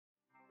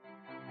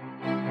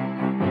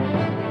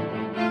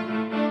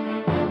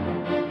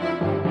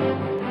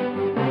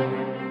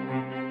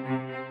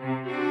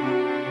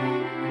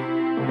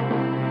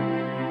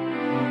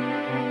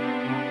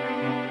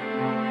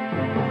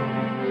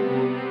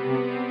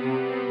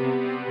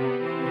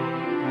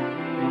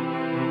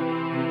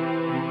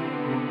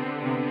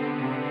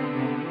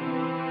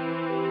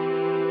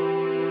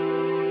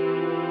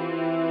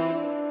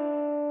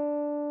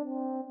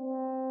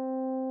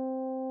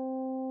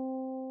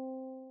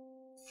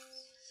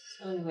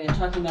Anyway,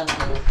 talking about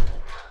the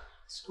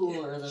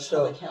school or the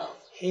public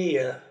health.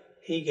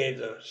 He gave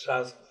the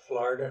South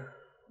Florida,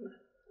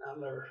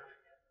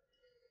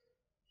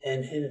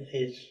 and in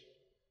his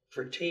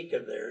critique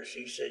of theirs,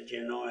 he said,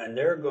 and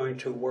they're going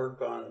to work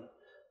on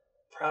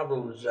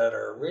problems that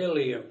are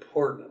really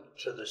important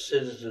to the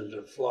citizens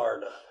of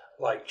Florida,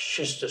 like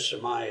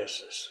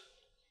schistosomiasis.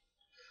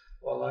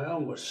 Well, I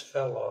almost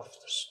fell off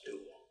the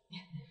stool.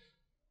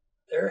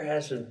 There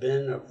hasn't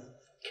been a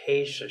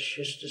case of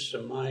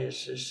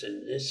schistosomiasis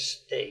in this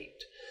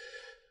state.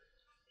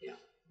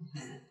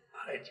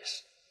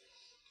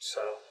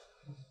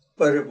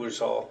 But it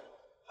was all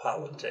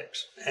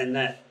politics, and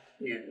that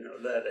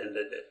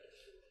ended it.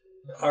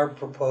 Our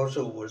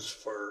proposal was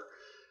for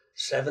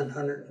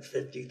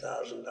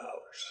 $750,000.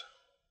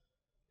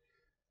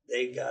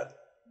 They got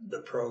the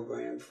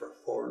program for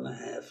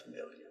 $4.5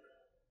 million.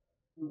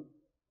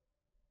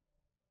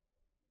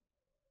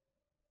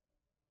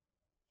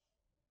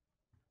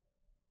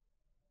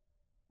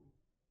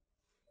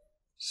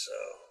 So,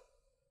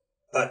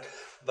 but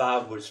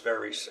Bob was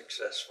very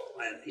successful,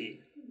 and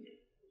he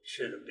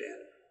should have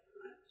been.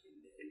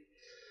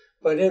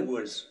 But it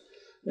was,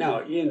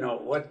 now,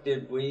 what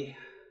did we,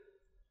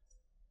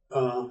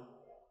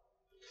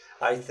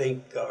 I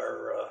think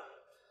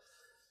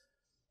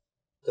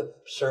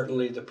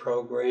certainly the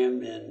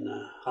program in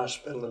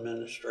hospital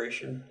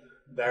administration,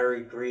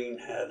 Barry Green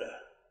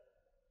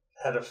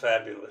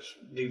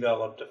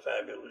developed a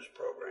fabulous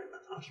program in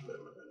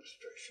hospital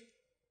administration.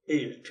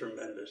 He's a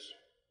tremendous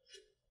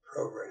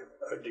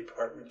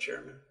department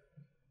chairman.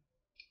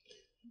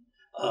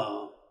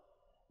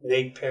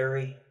 Nate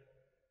Perry.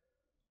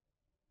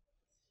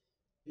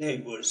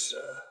 Nate was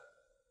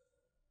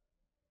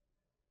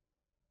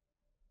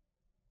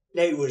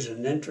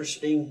an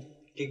interesting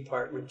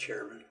department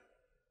chairman.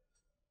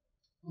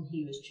 And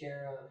he was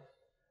chair of?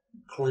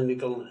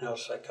 Clinical and health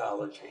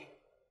psychology.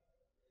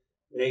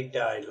 Nate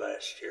died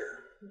last year.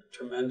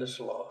 Tremendous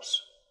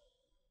loss.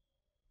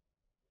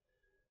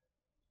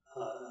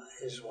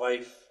 His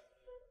wife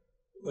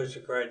was a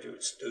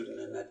graduate student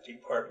in that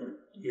department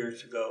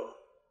years ago.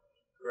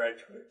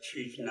 Graduate.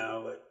 She's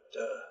now at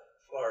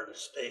Florida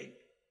State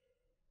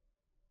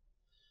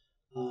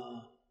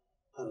on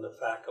the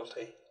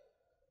faculty.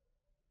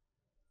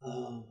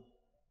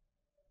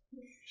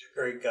 He's a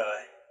great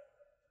guy.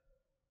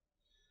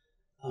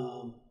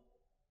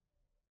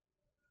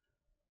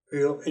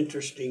 Real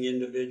interesting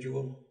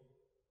individual.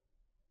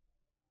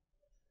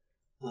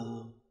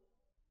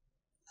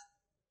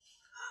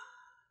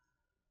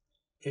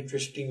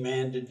 Interesting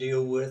man to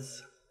deal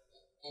with.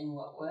 In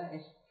what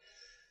way?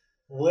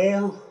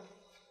 Well,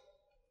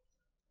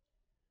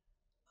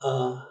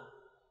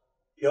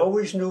 you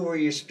always knew where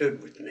you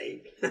stood with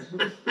Nate.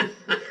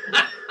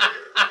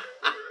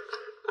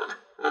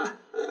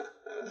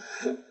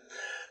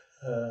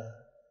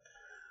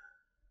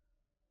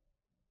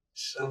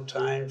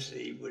 Sometimes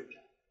he would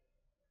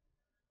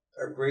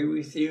agree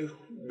with you.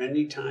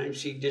 Many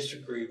times he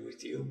disagreed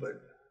with you,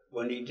 but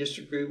when he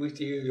disagreed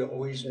with you, you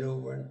always knew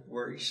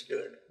where he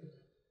stood.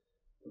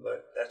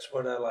 But that's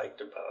what I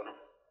liked about him.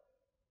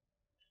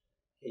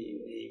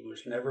 He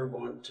was never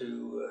one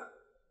to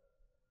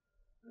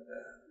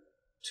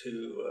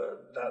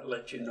not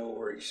let you know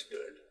where he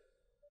stood.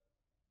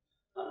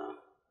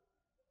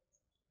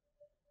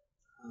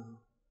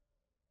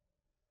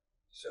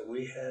 So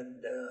we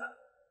had,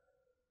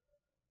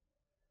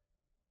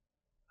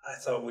 I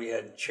thought we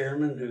had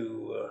chairmen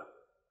who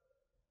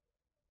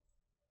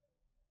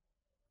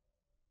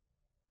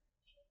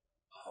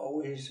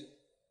always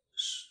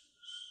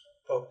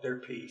spoke their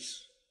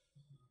piece.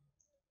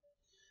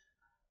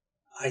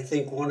 I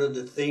think one of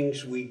the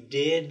things we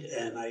did,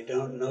 and I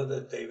don't know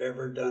that they've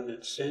ever done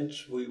it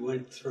since, we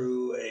went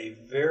through a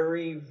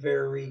very,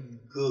 very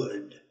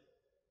good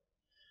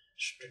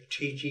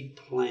strategic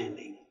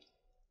planning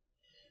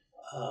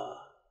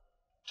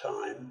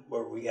time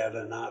where we had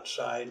an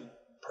outside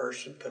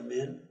person come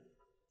in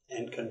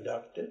and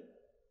conduct it.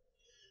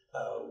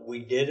 We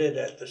did it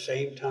at the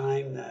same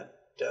time that,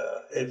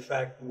 in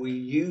fact, we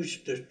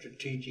used the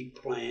strategic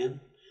plan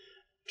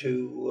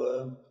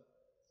to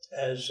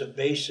as a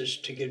basis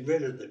to get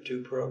rid of the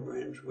two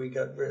programs we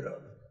got rid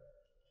of.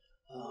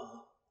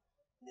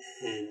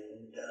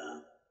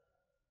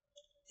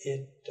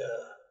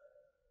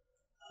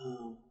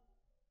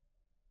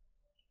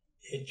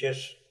 It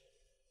just,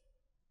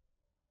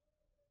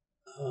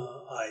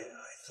 I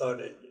thought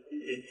it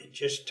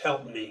just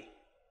helped me.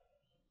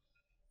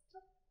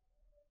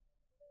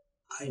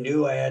 I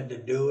knew I had to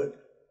do it,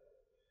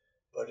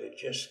 but it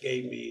just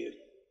gave me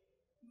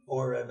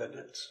more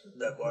evidence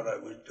that what I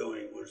was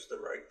doing was the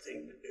right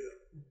thing to do.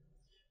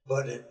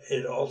 But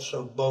it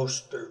also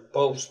bolstered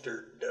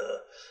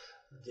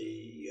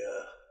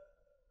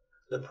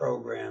the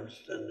programs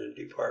and the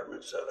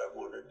departments that I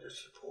wanted to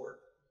support.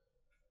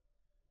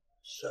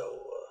 So,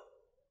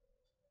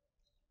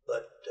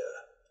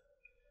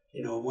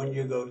 when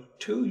you go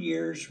 2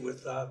 years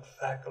without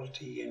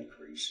faculty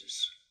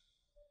increases,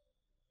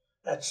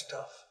 that's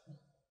tough.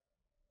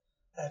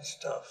 That's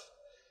tough.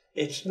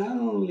 It's not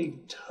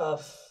only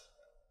tough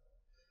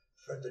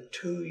for the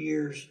 2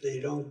 years they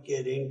don't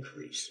get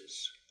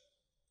increases.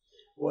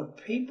 What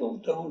people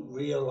don't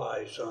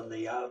realize on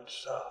the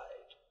outside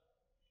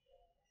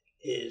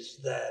is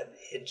that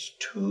it's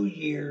 2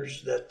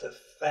 years that the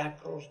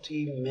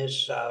faculty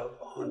miss out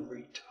on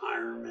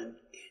retirement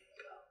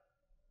income.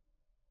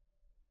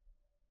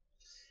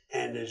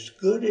 And as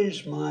good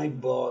as my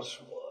boss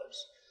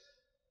was,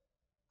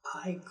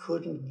 I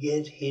couldn't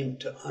get him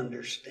to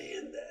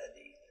understand that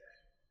either.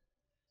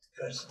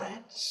 Because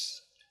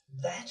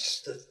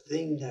that's the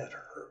thing that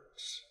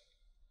hurts,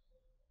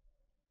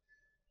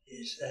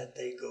 is that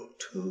they go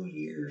 2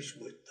 years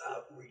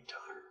without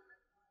retirement.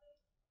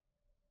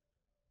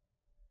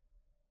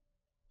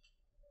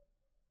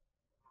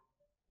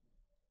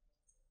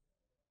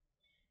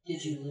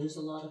 Did you lose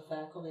a lot of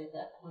faculty at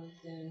that point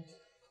then?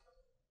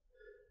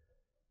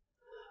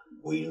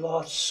 We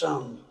lost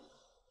some,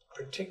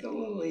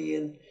 particularly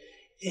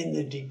in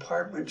the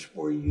departments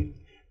where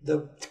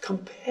the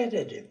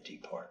competitive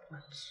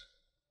departments,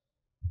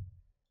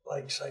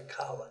 like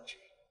psychology.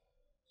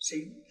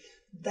 See,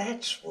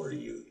 that's where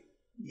you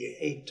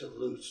hate to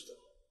lose them,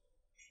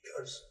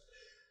 because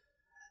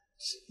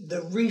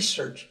the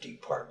research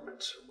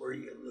departments are where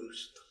you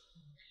lose them.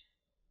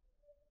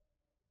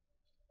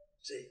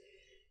 See,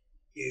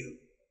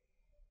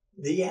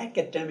 the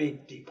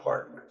academic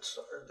departments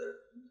are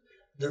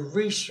the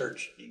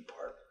research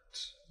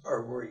departments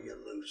are where you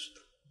lose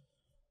them.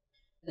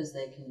 Because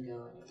they can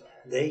go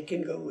anywhere. They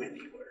can go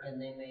anywhere.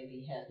 And they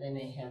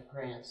may have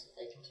grants that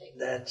they can take.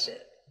 That's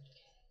it.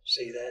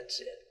 See, that's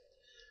it.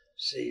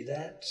 See,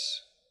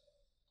 that's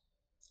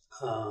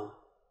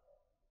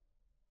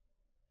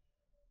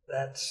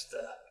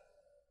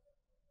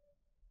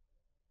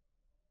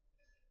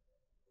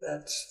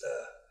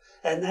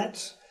and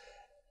that's,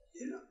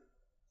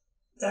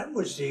 that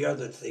was the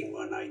other thing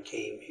when I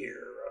came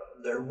here.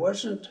 There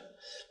wasn't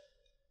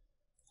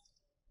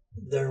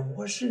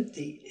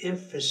the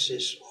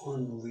emphasis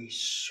on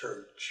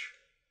research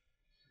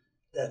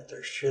that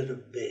there should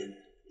have been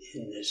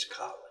in this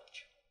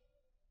college.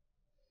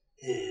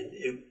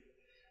 And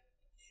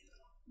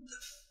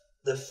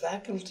the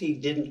faculty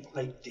didn't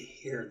like to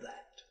hear that.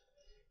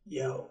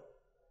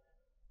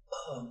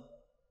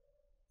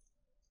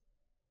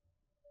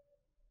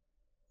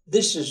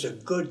 This is a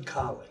good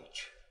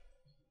college.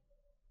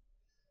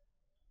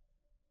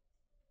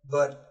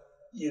 But,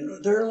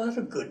 there are a lot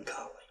of good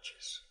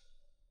colleges.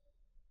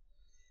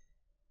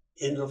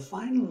 In the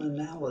final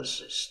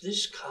analysis,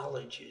 this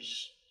college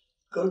is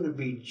going to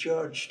be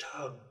judged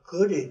how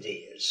good it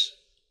is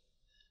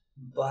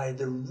by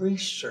the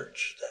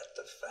research that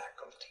the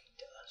faculty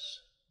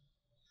does.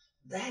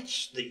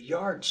 That's the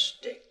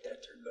yardstick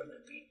that they're going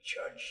to be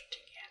judged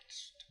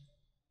against,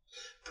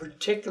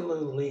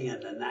 particularly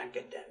in an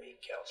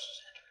academic health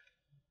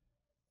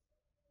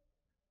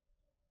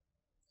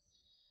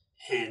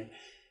center.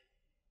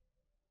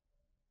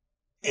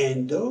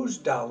 And those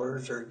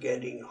dollars are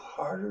getting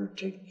harder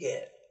to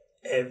get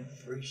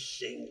every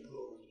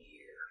single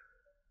year.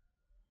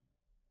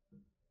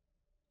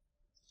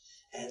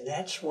 And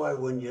that's why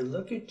when you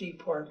look at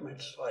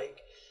departments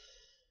like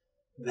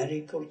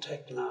medical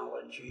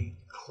technology,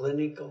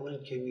 clinical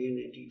and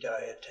community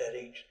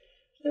dietetics,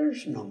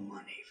 there's no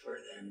money for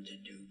them to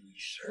do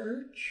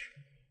research.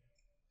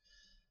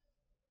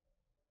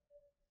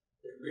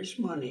 There is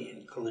money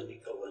in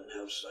clinical and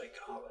health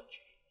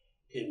psychology,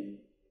 in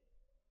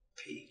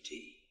PT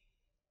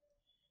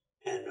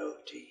and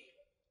OT.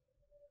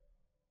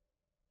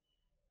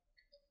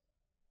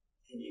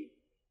 And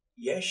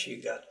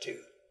you got to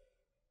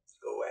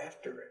go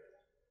after it.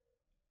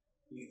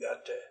 You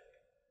got to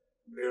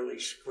really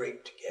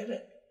scrape to get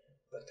it,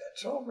 but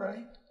that's all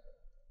right.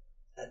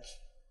 That's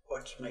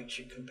what makes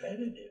you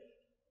competitive.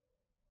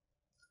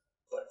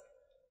 But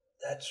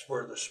that's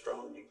where the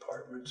strong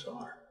departments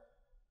are.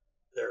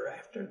 They're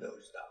after those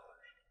dollars.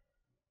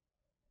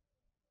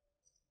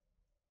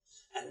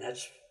 And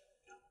that's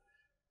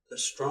the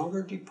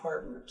stronger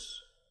departments.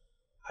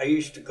 I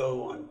used to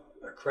go on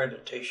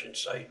accreditation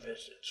site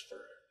visits for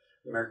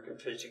American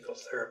Physical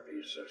Therapy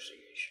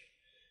Association.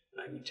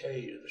 And I can tell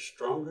you, the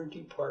stronger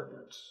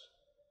departments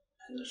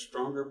and the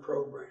stronger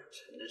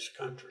programs in this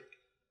country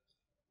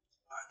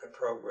are the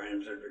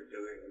programs that are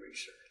doing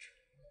research.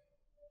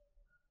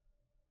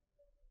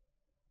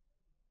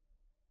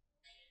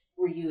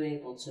 Were you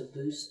able to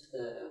boost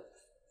the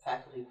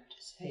faculty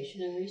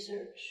participation in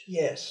research?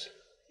 Yes.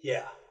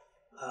 Yeah,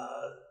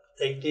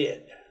 they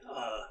did.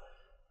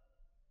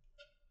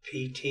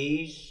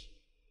 PTs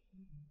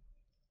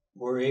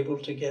were able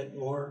to get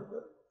more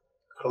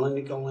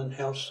clinical and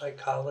health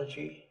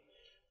psychology.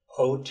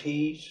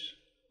 OTs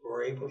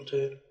were able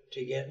to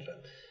get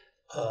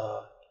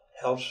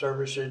Health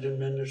Services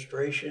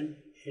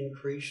Administration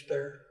increased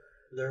their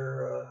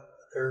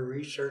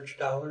research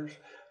dollars.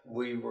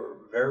 We were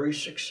very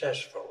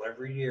successful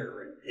every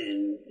year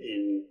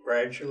in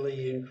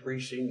gradually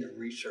increasing the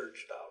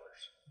research dollars.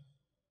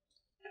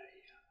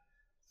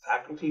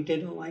 Faculty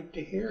didn't like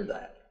to hear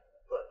that,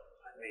 but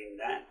I mean,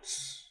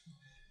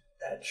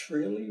 that's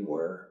really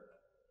where,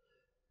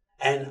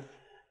 and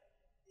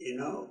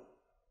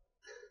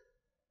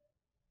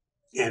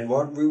And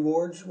what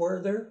rewards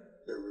were there?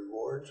 The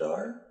rewards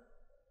are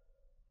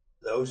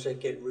those that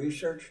get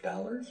research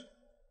dollars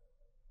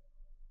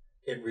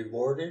get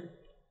rewarded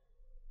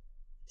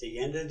at the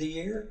end of the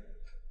year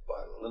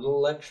by a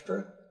little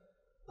extra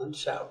on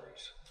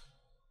salaries.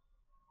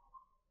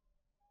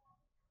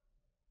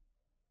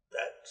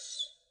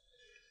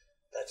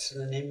 That's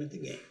the name of the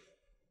game.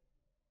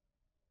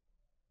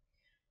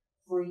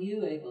 Were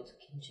you able to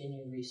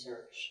continue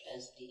research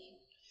as dean?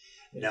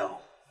 No.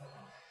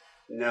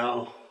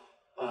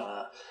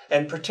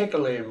 And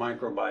particularly in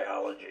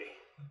microbiology.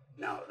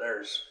 No,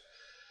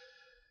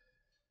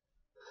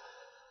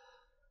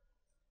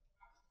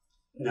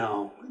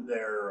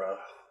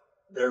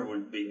 there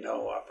would be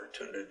no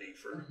opportunity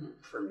for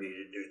me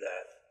to do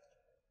that.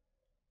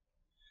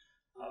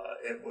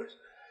 It was,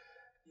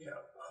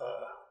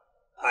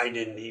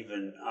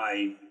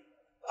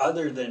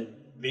 other than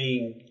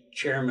being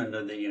chairman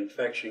of the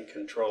infection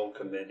control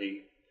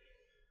committee,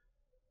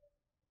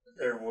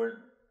 there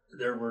were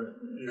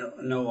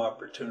no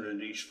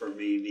opportunities for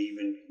me to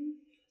even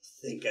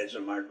think as a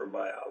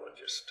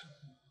microbiologist.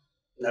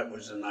 That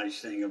was the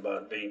nice thing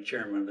about being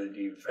chairman of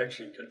the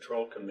infection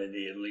control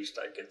committee. At least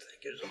I could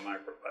think as a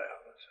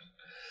microbiologist.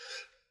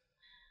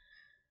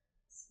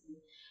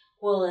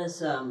 Well,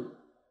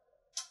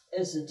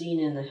 as a dean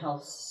in the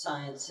Health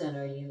Science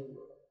Center, you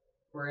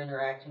were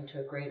interacting to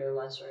a greater or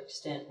lesser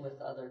extent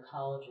with other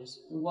colleges.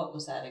 What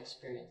was that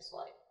experience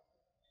like?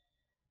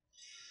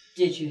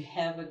 Did you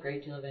have a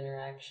great deal of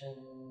interaction?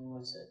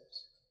 Was it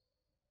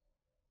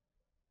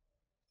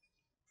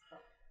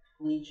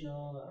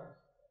collegial or?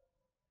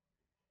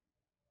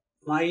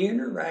 My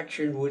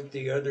interaction with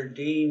the other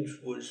deans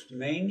was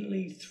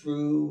mainly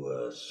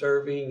through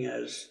serving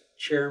as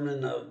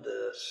chairman of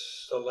the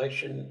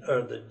selection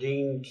or the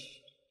dean's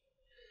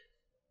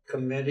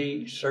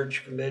committee,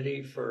 search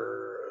committee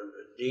for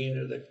the dean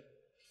of the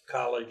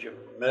College of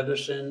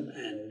Medicine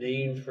and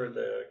dean for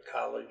the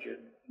College of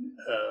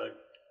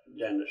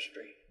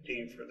Dentistry,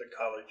 dean for the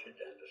College of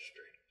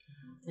Dentistry.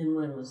 And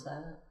when was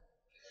that?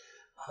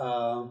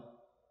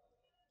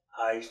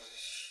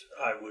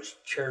 I was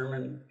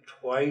chairman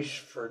twice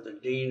for the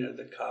dean of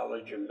the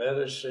College of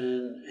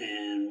Medicine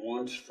and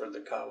once for the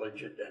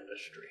College of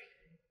Dentistry.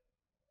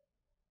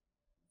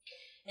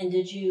 And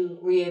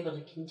were you able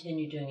to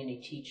continue doing any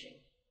teaching?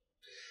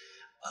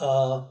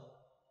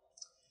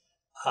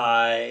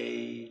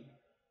 I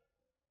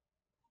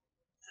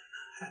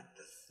have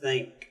to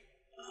think.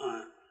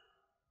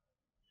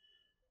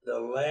 The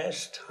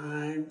last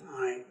time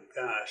I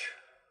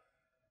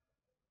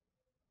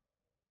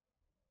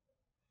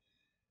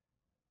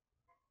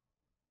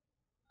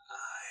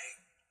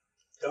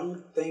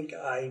don't think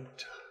I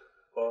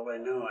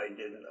know I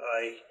didn't.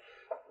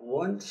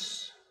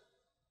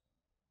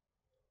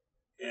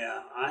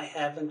 I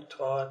haven't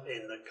taught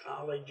in the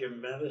College of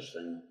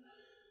Medicine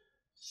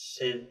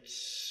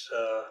since,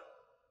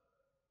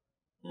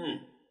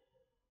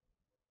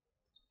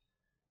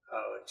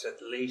 it's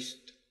at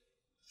least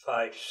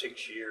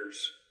 5-6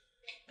 years.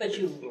 But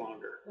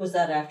longer. Was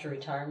that after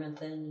retirement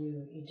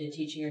then? You did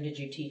teaching, or did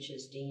you teach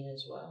as dean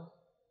as well?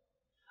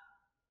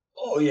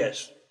 Oh,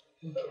 yes.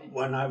 Okay.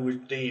 When I was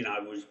dean, I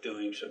was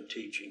doing some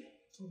teaching.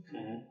 Okay.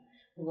 Mm-hmm.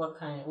 What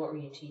were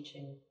you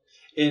teaching?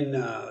 In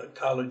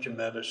College of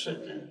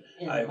Medicine,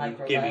 and I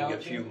was giving a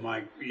few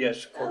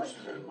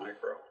courses in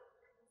micro.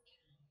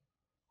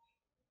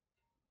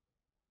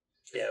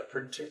 Yeah,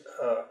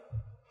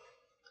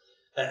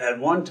 at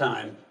one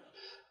time,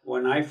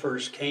 when I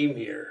first came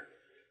here,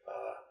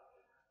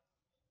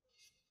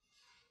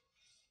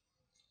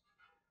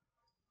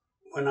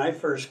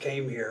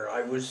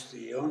 I was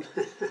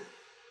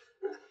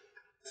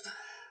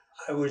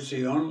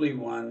the only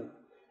one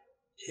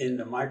in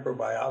the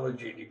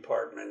microbiology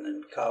department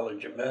in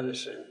College of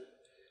Medicine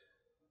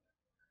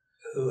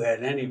who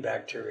had any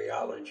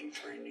bacteriology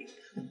training.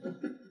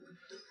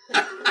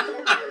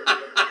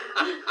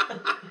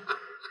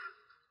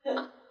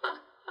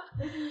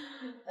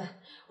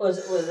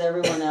 Was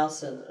everyone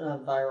else in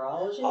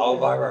virology? All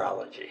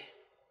virology.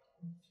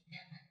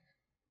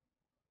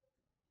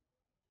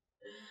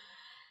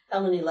 How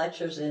many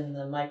lectures in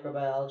the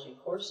microbiology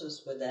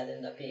courses would that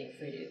end up being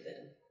for you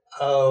then?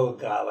 Oh,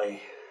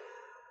 golly.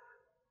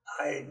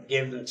 I had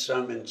given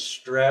some in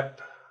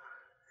strep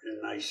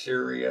and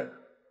Neisseria.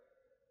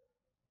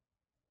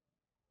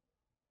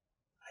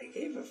 I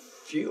gave a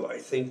few, I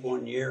think,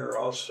 one year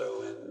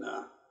also in,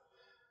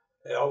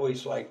 they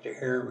always like to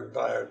hear them in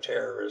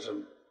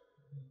bioterrorism.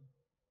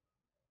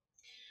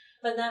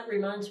 But that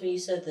reminds me, you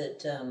said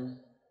that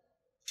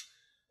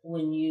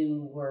when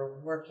you were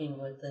working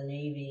with the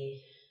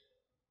Navy,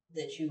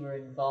 that you were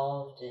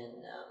involved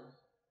in,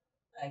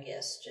 I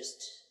guess,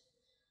 just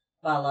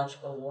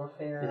biological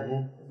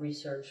warfare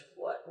research.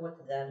 What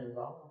did that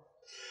involve?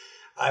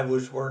 I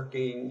was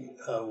working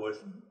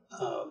with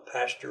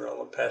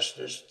Pasteurella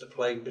pestis, the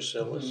plague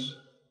bacillus.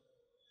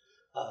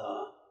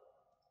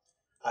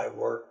 I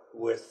worked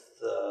with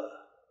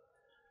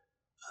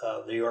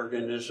the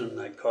organism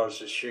that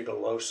causes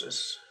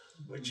shigellosis,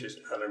 which is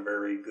not a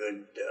very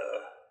good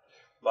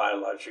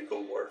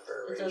biological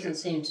warfare It agent. doesn't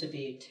seem to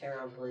be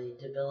terribly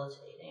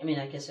debilitating. I mean,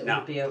 I guess it No.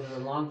 would be over the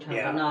long term,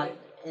 Yeah, but not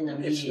in the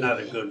immediate. It's not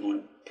a good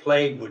one.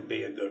 Plague would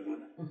be a good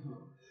one.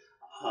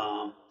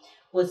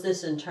 Was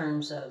this in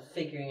terms of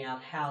figuring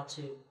out how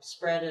to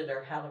spread it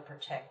or how to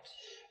protect?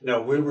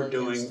 No, we were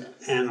people doing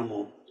against it?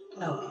 animal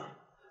Okay.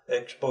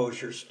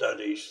 exposure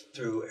studies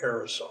through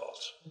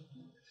aerosols,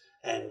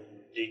 and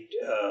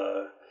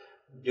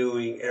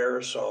doing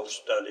aerosol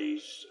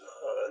studies,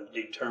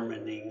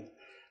 determining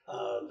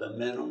the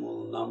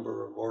minimal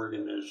number of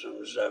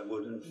organisms that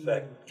would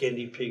infect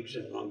guinea pigs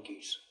and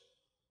monkeys,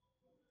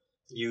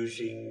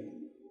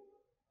 using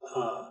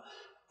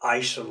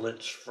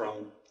isolates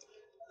from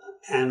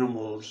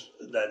animals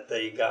that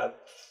they got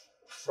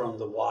from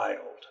the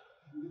wild,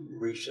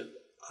 recent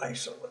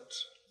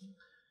isolates.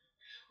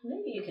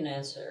 Maybe you can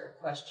answer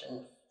a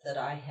question that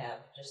I have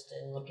just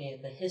in looking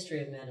at the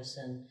history of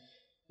medicine.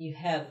 You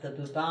have the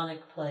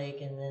bubonic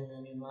plague and then the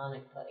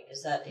pneumonic plague.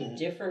 Is that a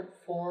different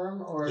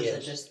form, or is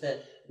it just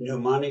that?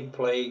 Pneumonic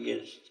plague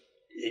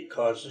it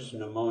causes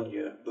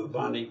pneumonia.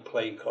 Bubonic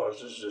plague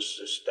causes a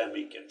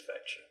systemic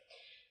infection.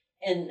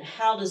 And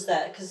how does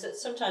that, because it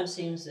sometimes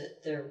seems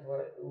that there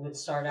would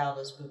start out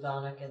as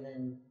bubonic and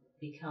then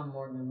become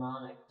more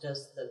pneumonic.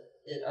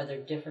 Are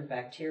there different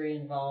bacteria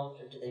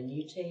involved, or do they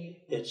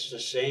mutate? It's the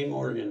same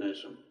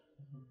organism,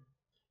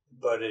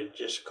 but it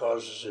just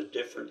causes a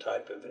different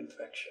type of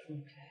infection.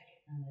 Okay.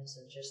 And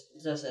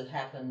does it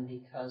happen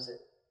because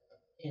it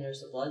enters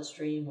the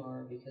bloodstream,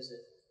 or because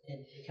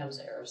it becomes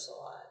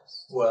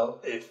aerosolized? Well,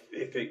 if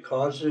it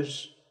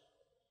causes,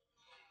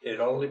 it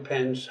all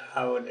depends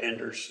how it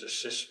enters the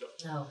system.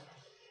 Okay.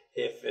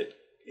 If it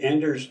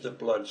enters the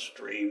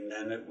bloodstream,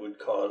 then it would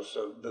cause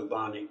a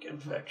bubonic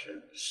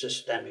infection,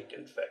 systemic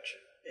infection.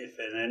 If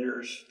it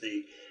enters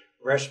the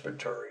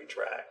respiratory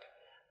tract,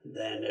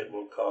 then it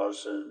will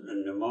cause a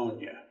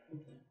pneumonia.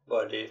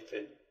 But if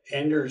it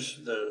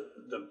enters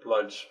the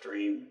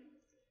bloodstream,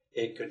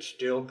 it could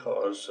still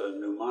cause a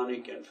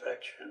pneumonic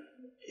infection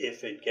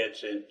if it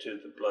gets into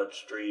the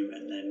bloodstream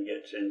and then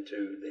gets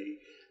into the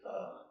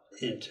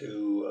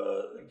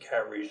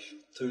carries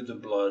through the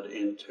blood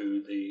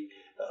into the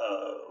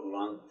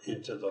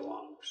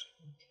lungs,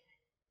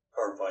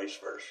 or vice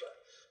versa.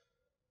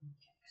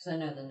 Because I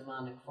know the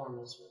pneumonic form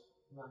is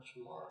much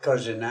more.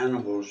 Because in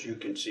animals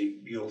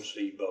you'll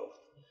see both.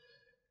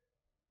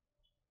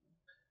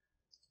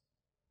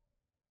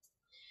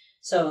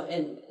 So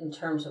in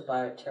terms of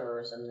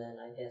bioterrorism, then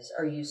I guess,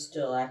 are you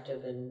still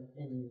active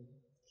in?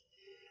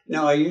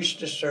 No, I used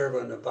to serve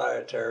on the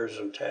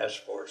bioterrorism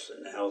task force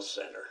in the health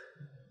center,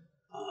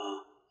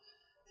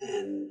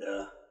 and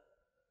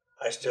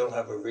I still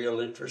have a real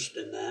interest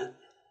in that.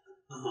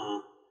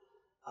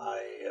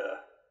 I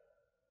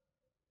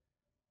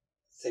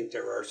think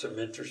there are some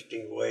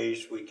interesting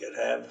ways we could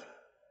have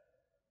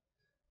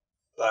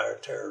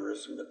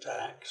bioterrorism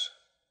attacks.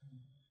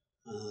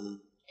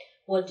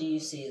 What do you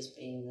see as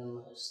being the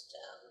most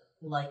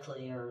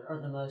likely or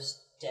the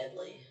most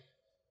deadly?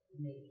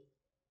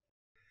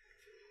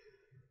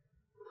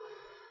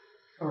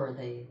 Or are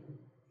they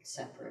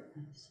separate?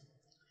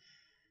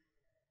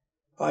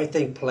 I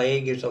think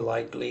plague is a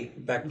likely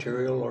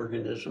bacterial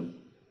organism.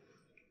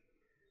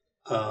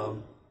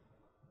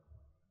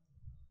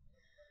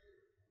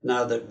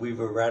 Now that we've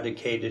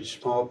eradicated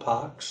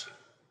smallpox,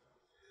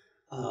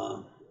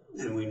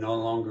 and we no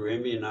longer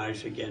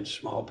immunize against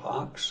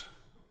smallpox,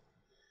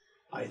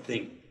 I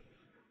think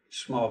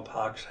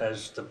smallpox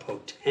has the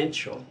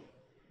potential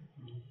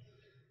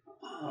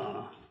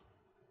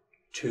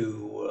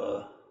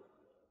to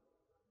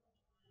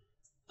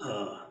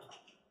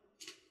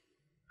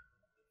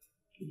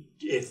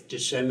if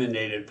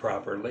disseminated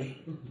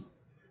properly,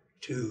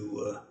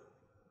 to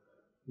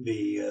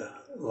be a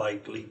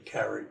likely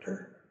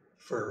character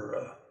for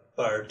a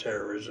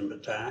bioterrorism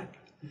attack.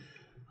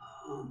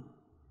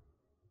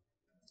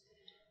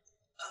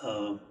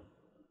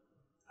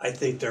 I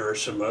think there are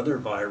some other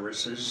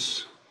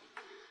viruses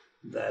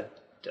that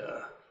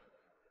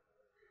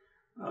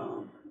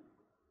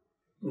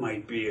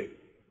might be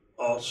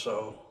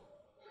also,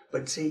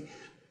 but see,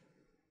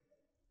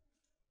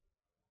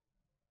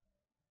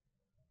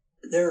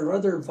 there are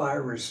other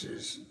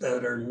viruses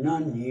that are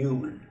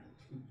non-human,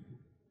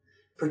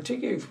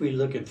 particularly if we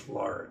look at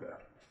Florida.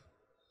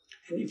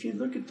 And if you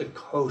look at the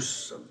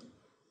coasts of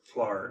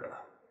Florida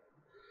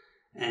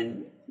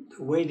and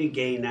the way to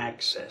gain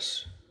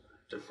access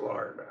to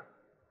Florida,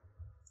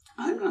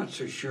 I'm not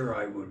so sure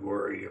I would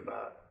worry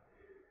about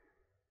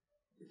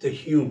the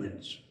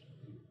humans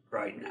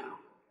right now.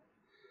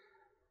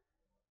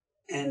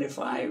 And if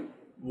I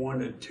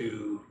wanted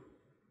to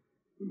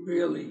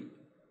really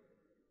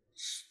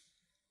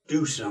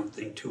do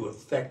something to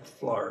affect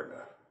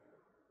Florida,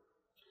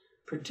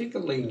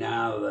 particularly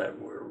now that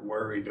we're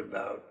worried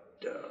about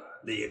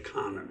the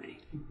economy,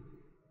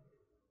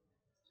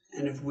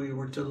 and if we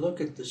were to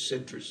look at the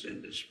citrus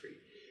industry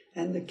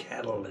and the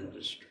cattle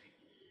industry,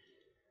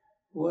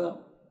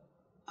 well,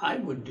 I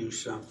would do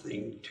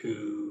something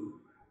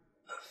to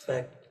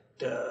affect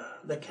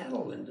the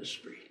cattle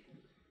industry.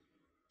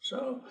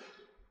 So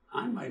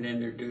I might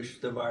introduce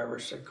the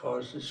virus that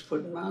causes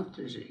foot and mouth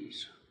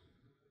disease.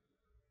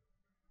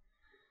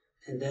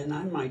 And then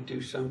I might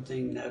do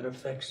something that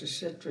affects the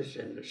citrus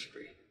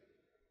industry.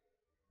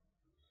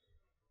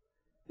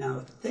 Now,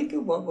 think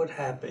of what would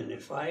happen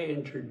if I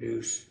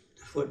introduced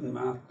the foot and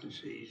mouth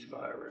disease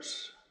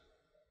virus.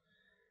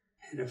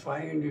 And if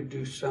I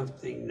introduce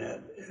something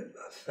that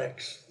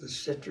affects the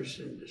citrus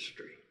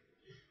industry.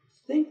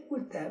 Think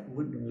what that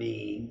would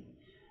mean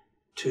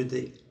to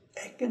the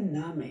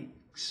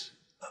economics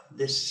of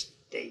this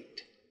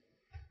state.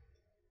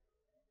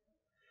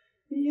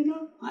 You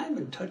know, I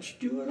haven't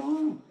touched you at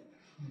all.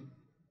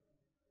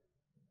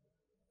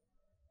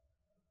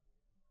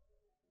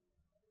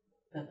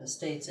 But the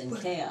state's in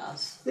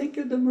chaos. Think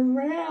of the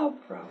morale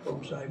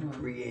problems I've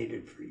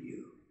created for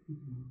you.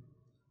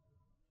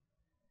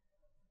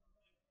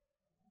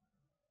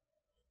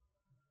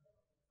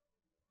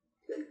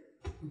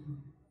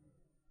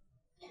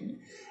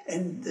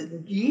 And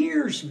the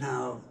years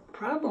now of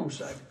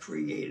problems I've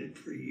created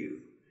for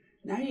you.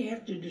 Now you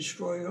have to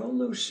destroy all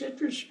those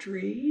citrus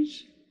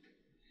trees.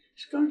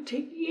 It's going to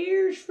take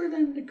years for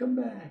them to come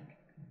back.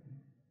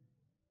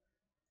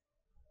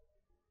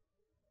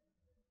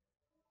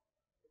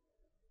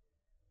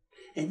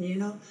 And you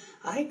know,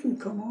 I can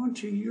come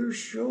onto your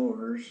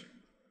shores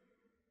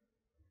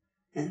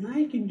and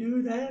I can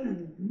do that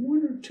in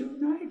 1 or 2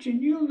 nights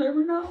and you'll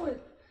never know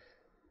it.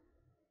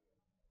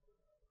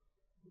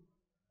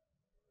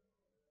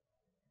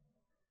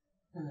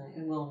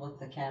 Well, with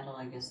the cattle,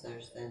 I guess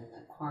there's then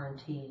the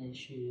quarantine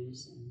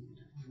issues and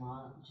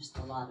just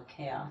a lot of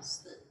chaos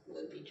that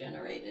would be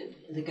generated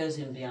that goes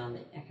even beyond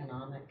the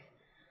economic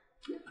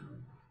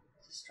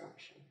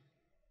destruction.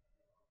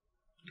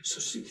 So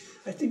see,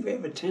 I think we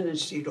have a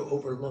tendency to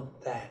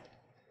overlook that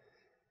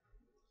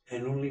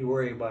and only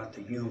worry about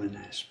the human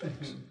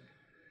aspects.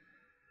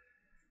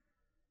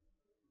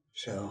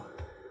 So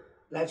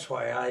that's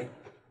why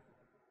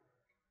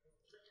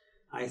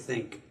I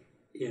think,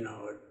 you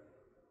know,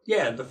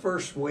 yeah, the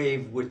first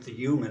wave with the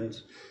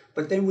humans,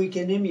 but then we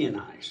can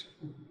immunize,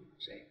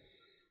 see.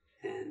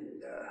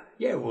 And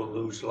yeah, we'll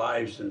lose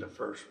lives in the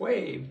first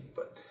wave,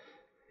 but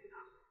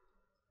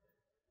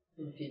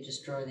if you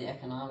destroy the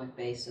economic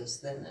basis,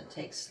 then it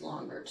takes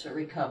longer to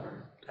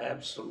recover.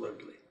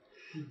 Absolutely.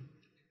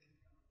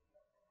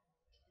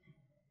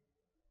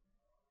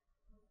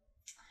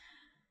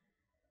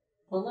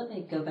 Well, let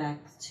me go back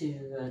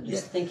to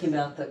just thinking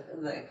about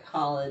the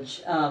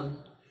college. I'm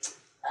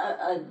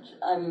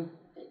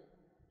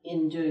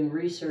in doing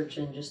research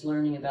and just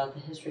learning about the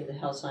history of the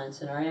Health Science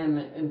Center. I am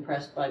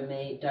impressed by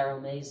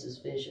Darrell Mays'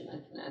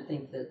 vision. I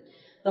think that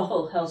the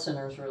whole health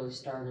center was really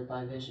started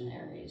by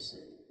visionaries.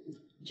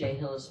 J.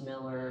 Hillis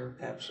Miller,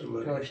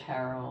 absolutely, George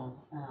Harrell.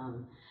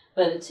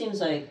 But it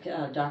seems like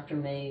Dr.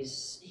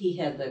 Mays, he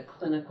had the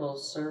Clinical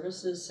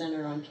Services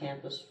Center on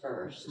campus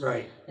first.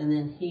 Right. And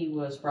then he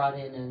was brought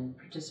in and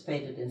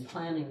participated in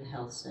planning the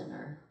health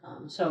center.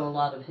 So a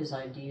lot of his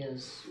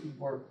ideas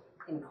were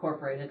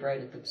incorporated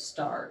right at the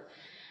start.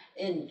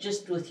 And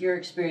just with your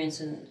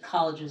experience in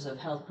colleges of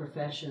health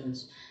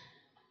professions,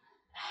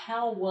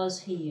 how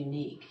was he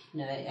unique?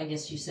 You know, I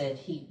guess you said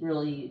he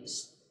really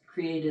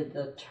created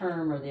the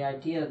term or the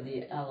idea of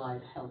the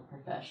allied health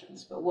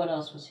professions, but what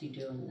else was he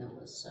doing that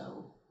was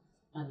so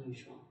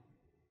unusual?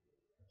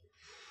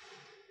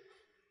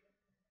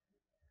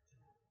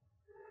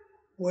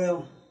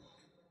 Well,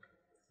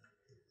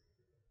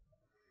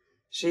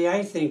 see,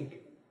 I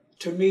think,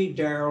 to me,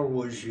 Darrell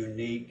was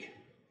unique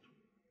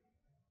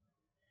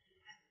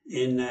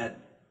in that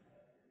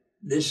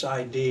this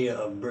idea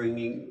of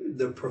bringing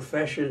the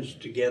professions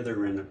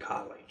together in a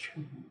college,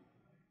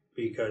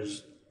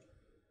 because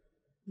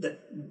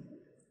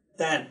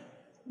that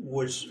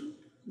was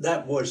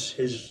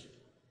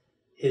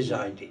his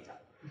idea.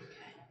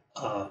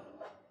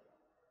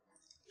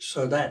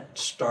 So that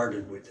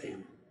started with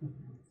him.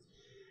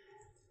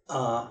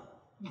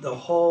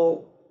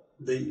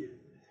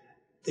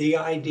 The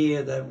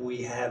idea that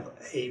we have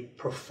a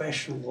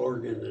professional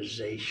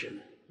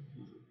organization,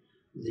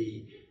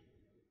 the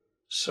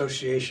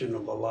Association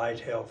of Allied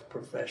Health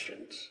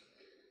Professions,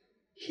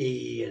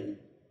 he and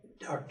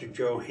Dr.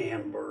 Joe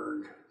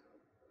Hamburg,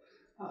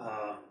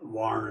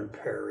 Warren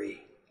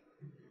Perry,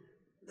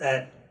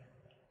 that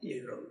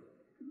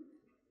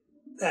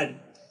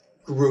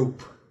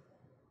group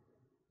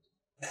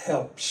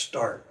helped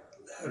start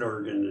that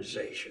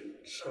organization.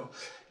 So,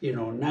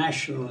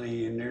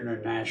 nationally and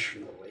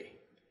internationally,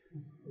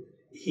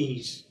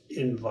 he's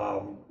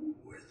involved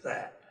with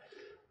that.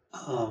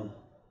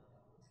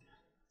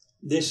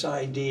 This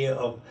idea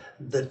of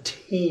the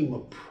team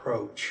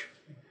approach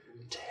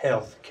to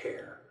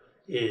healthcare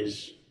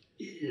is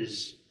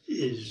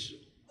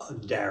a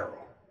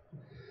Darrell.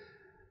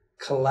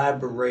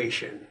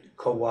 Collaboration,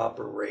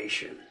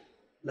 cooperation,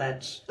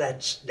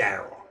 that's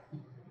Darrell.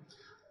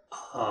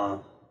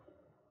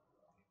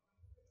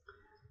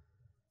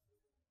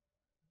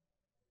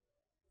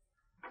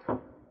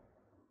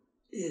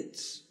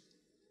 It's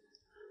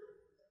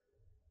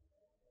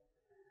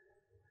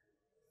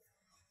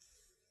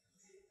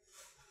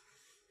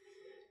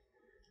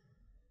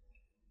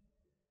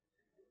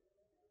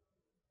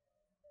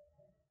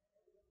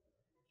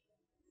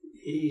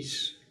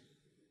he's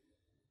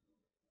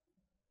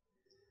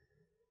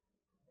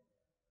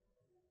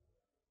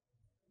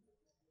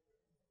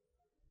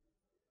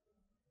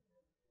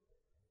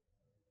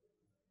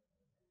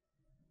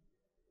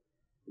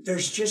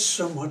there's just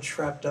so much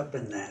wrapped up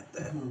in that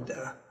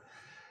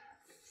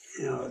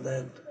you know,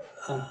 that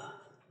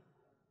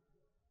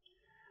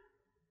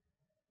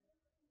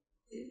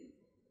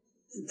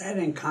that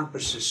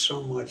encompasses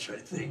so much, I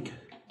think.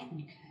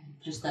 Okay,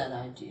 just that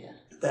idea.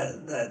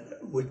 That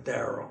with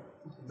Daryl,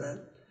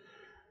 that.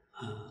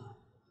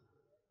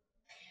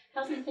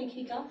 How do you think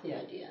he got the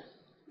idea?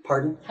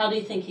 Pardon? How do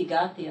you think he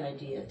got the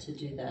idea to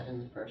do that in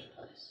the first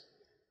place?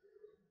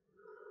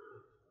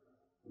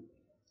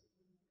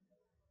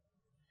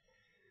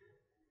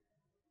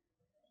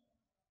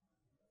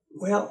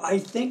 Well, I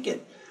think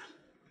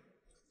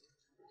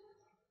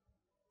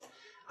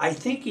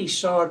he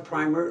saw it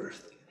primarily.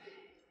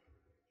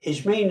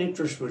 His main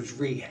interest was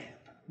rehab.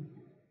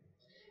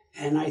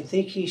 And I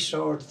think he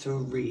saw it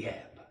through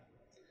rehab.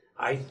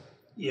 I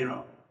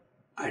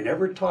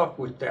never talked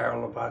with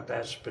Daryl about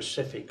that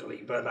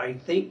specifically, but I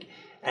think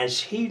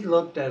as he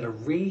looked at a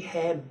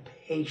rehab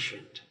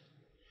patient,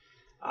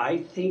 I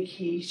think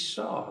he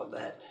saw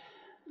that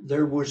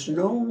there was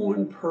no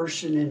one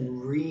person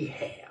in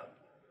rehab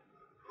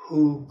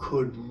who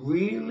could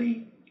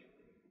really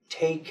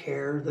take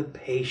care of the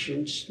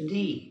patient's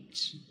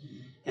needs.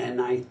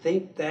 And I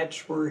think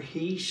that's where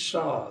he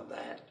saw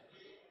that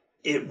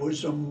it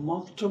was a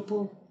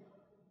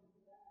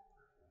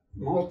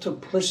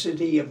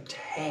multiplicity of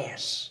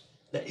tasks,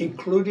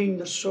 including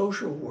the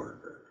social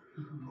worker,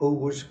 who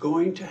was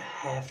going to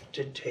have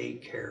to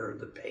take care of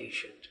the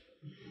patient.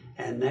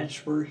 And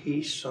that's where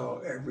he saw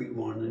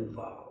everyone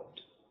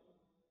involved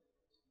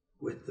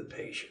with the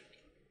patient.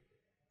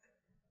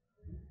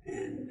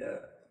 And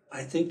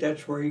I think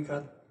that's where he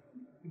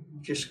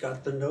just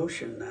got the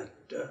notion that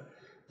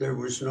there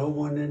was no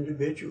one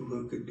individual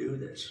who could do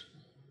this.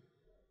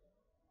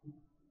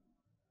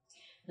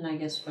 And I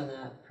guess from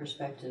that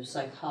perspective,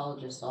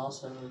 psychologists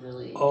also are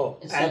really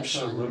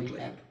essential absolutely,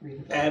 in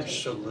rehabilitation.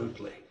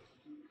 Absolutely,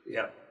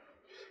 yeah.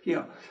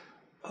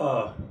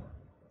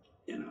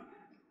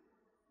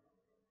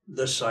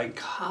 The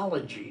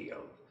psychology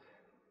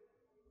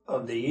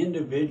of the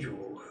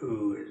individual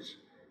who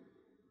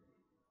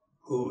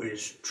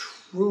is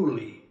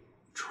truly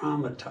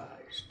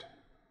traumatized,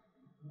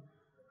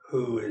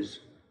 who is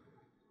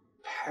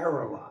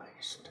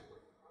paralyzed,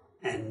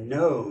 and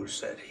knows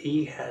that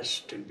he has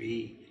to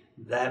be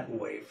that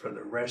way for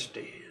the rest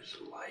of his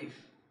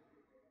life.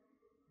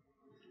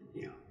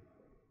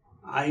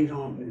 I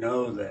don't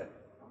know that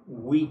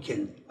we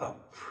can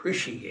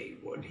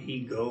appreciate what he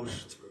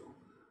goes through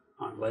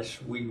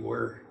unless we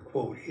wear,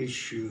 quote, his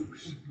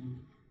shoes.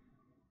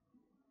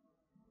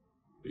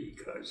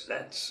 Because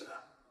that's a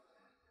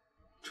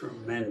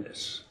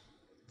tremendous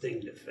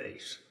thing to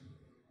face.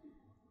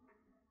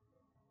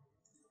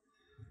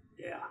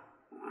 Yeah,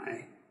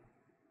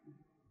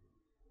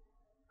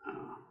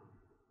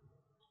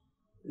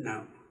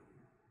 no,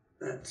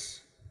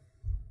 that's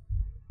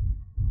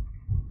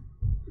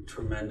a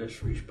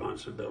tremendous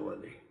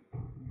responsibility.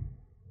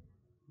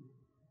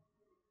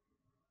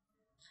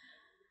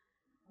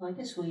 Well, I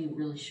guess we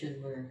really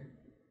should. We're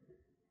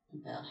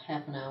about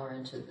half an hour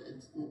into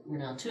it. We're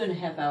now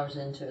 2.5 hours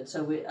into it,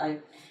 so I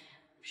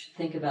should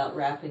think about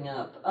wrapping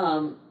up.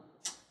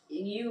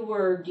 You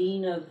were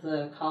Dean of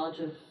the College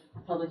of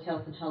Public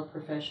Health and Health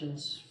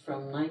Professions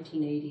from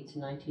 1980 to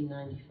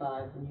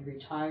 1995, and you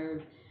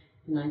retired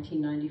in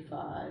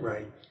 1995.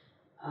 Right.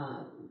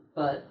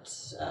 But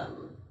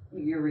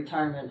your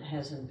retirement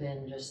hasn't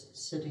been just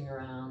sitting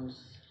around.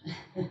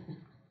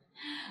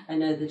 I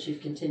know that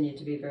you've continued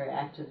to be very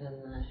active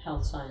in the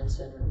Health Science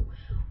Center.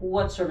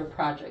 What sort of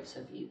projects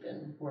have you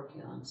been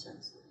working on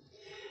since then?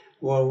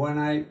 Well, when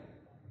I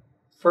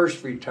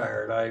first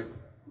retired, I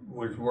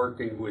was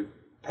working with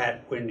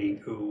Pat Winning,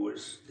 who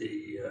was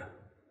the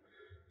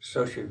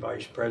Associate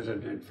Vice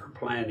President for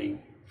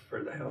Planning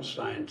for the Health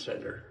Science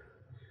Center.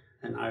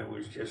 And I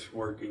was just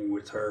working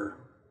with her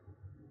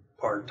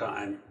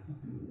part-time,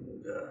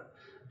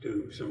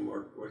 doing some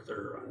work with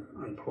her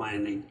on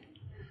planning.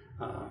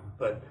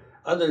 But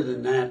other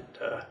than that,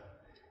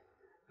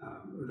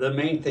 the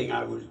main thing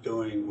I was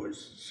doing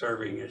was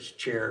serving as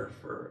chair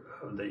for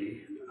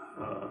the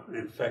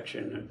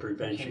Infection and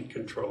Prevention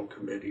Control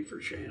Committee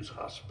for Shands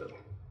Hospital.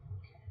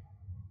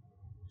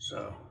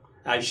 So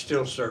I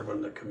still serve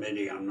on the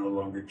committee. I'm no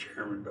longer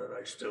chairman, but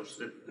I still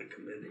sit in the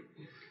committee.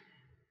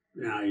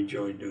 And I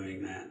enjoy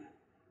doing that.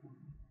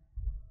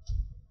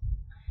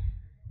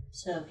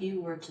 So if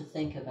you were to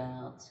think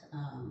about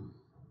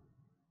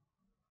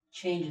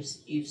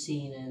changes you've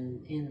seen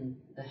in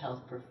the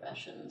health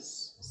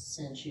professions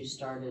since you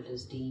started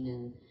as dean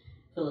in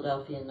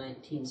Philadelphia in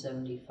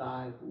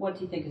 1975, what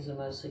do you think is the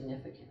most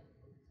significant?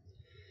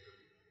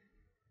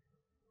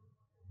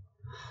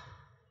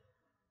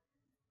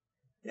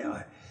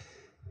 Yeah.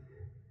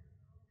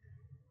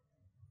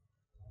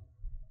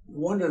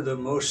 One of the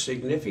most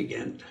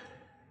significant,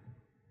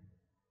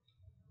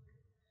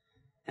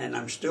 and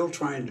I'm still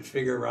trying to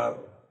figure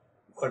out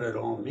what it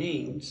all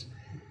means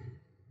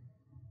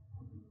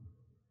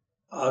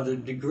are the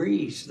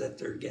degrees that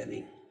they're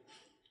getting.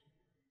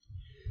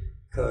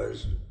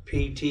 Because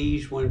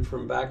PTs went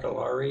from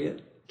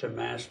baccalaureate to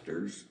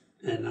master's,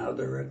 and now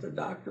they're at the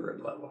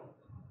doctorate level.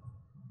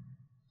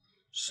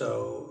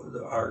 So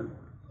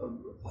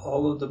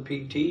all of the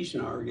PTs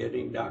now are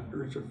getting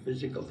doctors of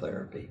physical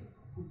therapy,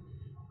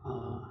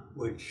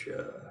 which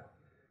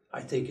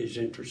I think is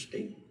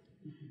interesting.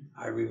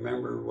 I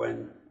remember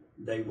when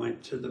they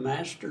went to the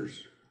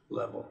master's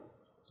level,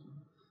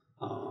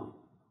 and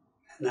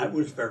that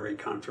was very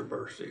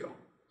controversial.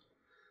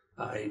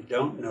 I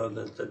don't know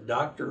that the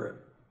doctorate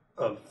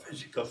of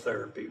physical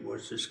therapy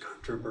was as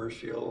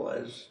controversial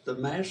as the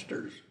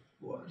master's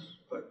was,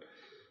 but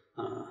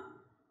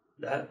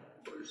that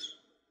was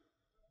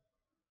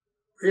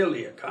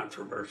really a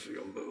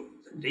controversial move.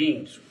 The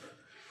deans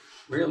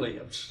were really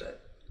upset,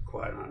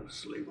 quite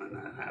honestly, when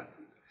that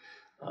happened.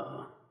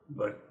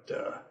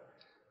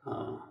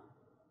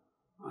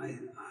 I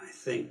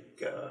think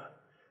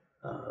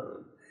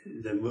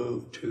the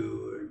move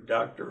to a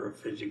doctor of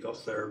physical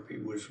therapy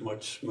was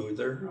much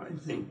smoother. I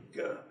think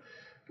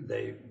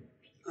they've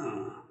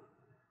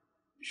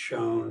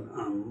shown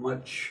a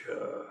much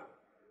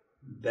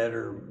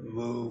better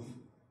move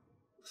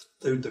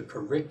through the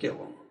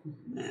curriculum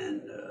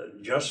and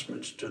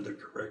adjustments to the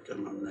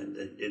curriculum than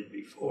they did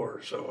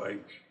before. So I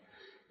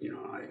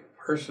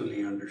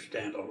personally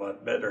understand a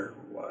lot better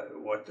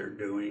what they're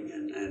doing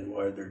and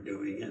why they're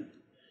doing it.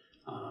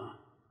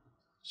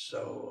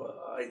 So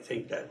I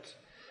think that's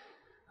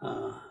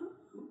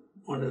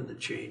one of the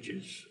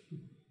changes.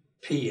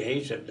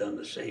 PAs have done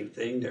the same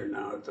thing. They're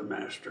now at the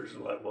master's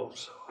level.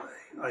 So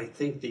I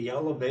think the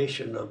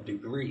elevation of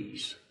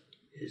degrees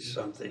is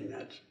something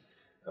that's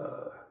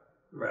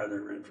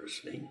rather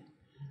interesting.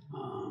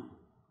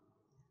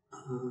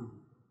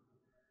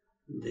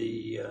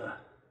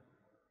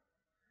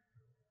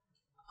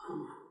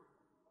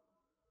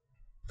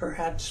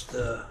 Perhaps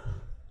the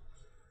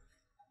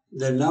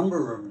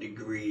number of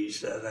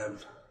degrees that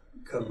have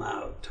come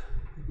out,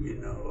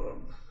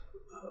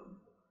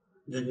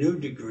 the new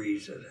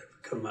degrees that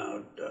have come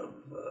out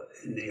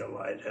in the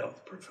allied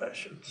health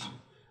professions.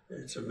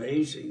 It's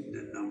amazing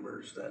the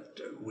numbers that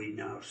we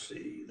now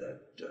see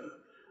that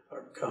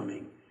are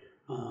coming.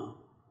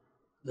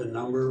 The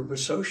number of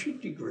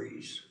associate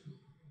degrees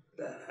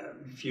that have,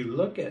 if you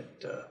look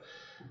at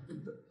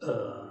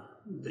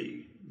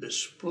the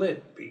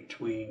split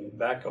between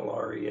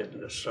baccalaureate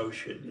and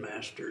associate,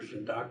 masters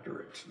and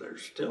doctorates,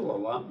 there's still a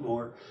lot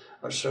more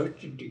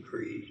associate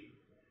degree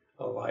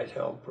allied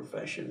health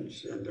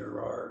professions than there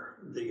are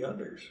the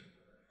others,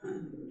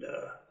 and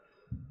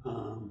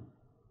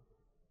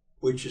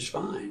which is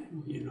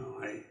fine.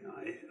 I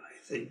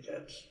think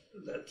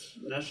that's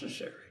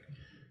necessary,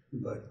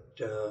 but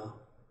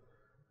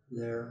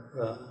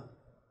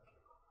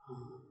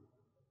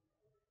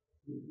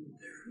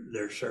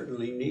they're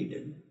certainly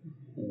needed.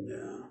 And,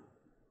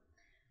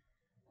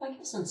 I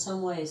guess in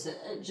some ways,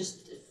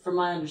 just from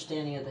my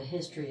understanding of the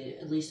history,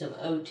 at least of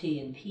OT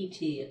and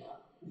PT,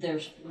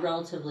 there's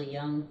relatively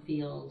young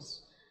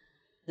fields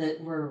that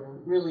were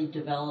really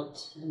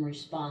developed in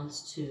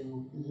response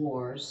to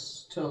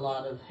wars, to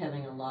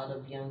having a lot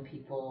of young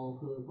people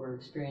who were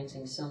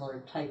experiencing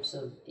similar types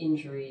of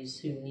injuries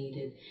who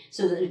needed,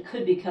 so that it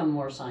could become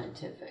more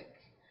scientific.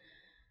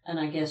 And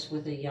I guess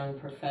with a young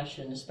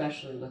profession,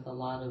 especially with a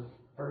lot of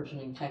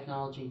burgeoning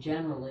technology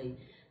generally,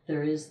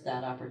 there is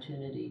that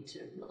opportunity to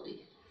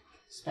really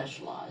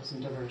specialize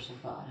and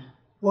diversify.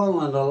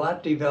 well, and a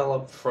lot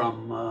developed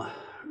from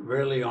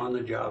really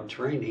on-the-job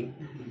training.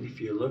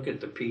 If you look at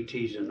the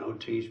PTs and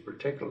OTs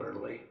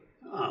particularly,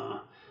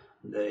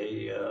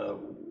 they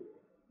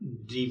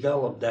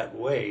developed that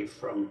way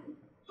from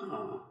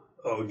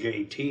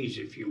OJTs,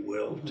 if you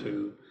will,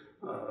 to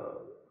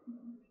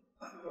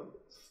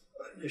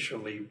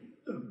initially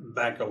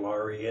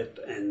baccalaureate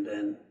and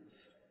then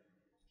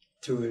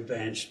to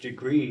advanced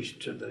degrees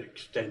to the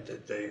extent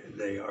that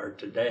they are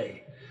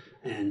today.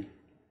 And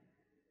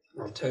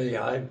I'll tell you,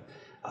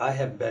 I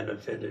have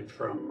benefited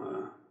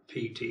from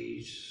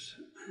PTs,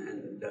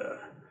 and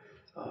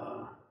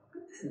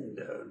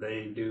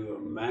they do a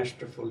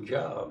masterful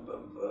job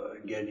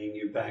of getting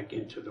you back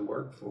into the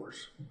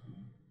workforce.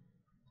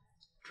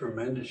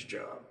 Tremendous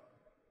job.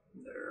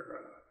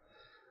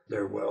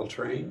 They're well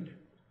trained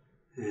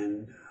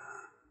and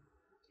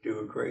do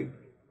a great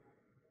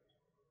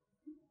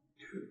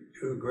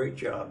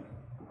job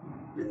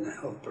in the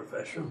health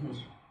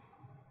professions.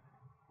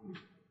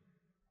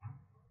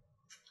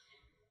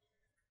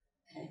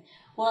 Okay.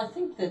 Well, I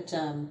think that,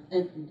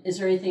 is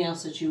there anything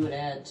else that you would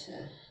add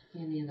to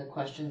any of the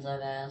questions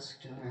I've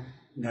asked? Or?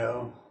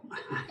 No,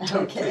 I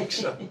don't think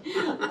so.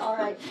 All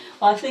right.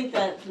 Well, I think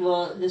that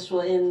this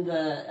will end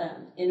the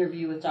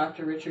interview with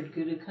Dr. Richard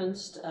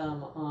Gutekunst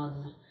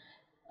on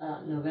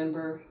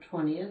November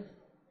 20th,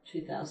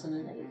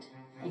 2008.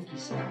 Thank you,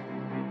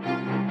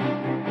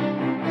 sir.